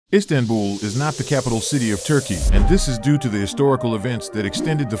Istanbul is not the capital city of Turkey, and this is due to the historical events that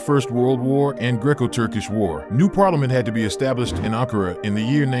extended the First World War and Greco-Turkish War. New parliament had to be established in Ankara in the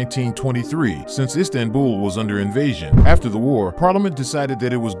year 1923, since Istanbul was under invasion. After the war, parliament decided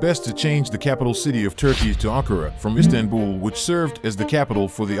that it was best to change the capital city of Turkey to Ankara from Istanbul, which served as the capital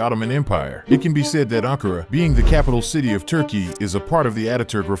for the Ottoman Empire. It can be said that Ankara, being the capital city of Turkey, is a part of the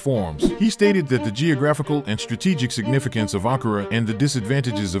Atatürk reforms. He stated that the geographical and strategic significance of Ankara and the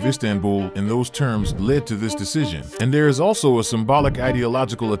disadvantages of Istanbul in those terms led to this decision. And there is also a symbolic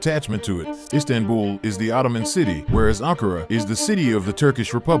ideological attachment to it. Istanbul is the Ottoman city, whereas Ankara is the city of the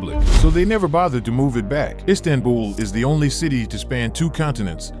Turkish Republic. So they never bothered to move it back. Istanbul is the only city to span two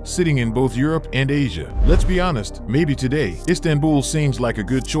continents, sitting in both Europe and Asia. Let's be honest, maybe today, Istanbul seems like a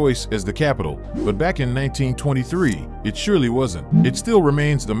good choice as the capital, but back in 1923, it surely wasn't. It still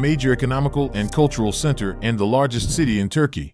remains the major economical and cultural center and the largest city in Turkey.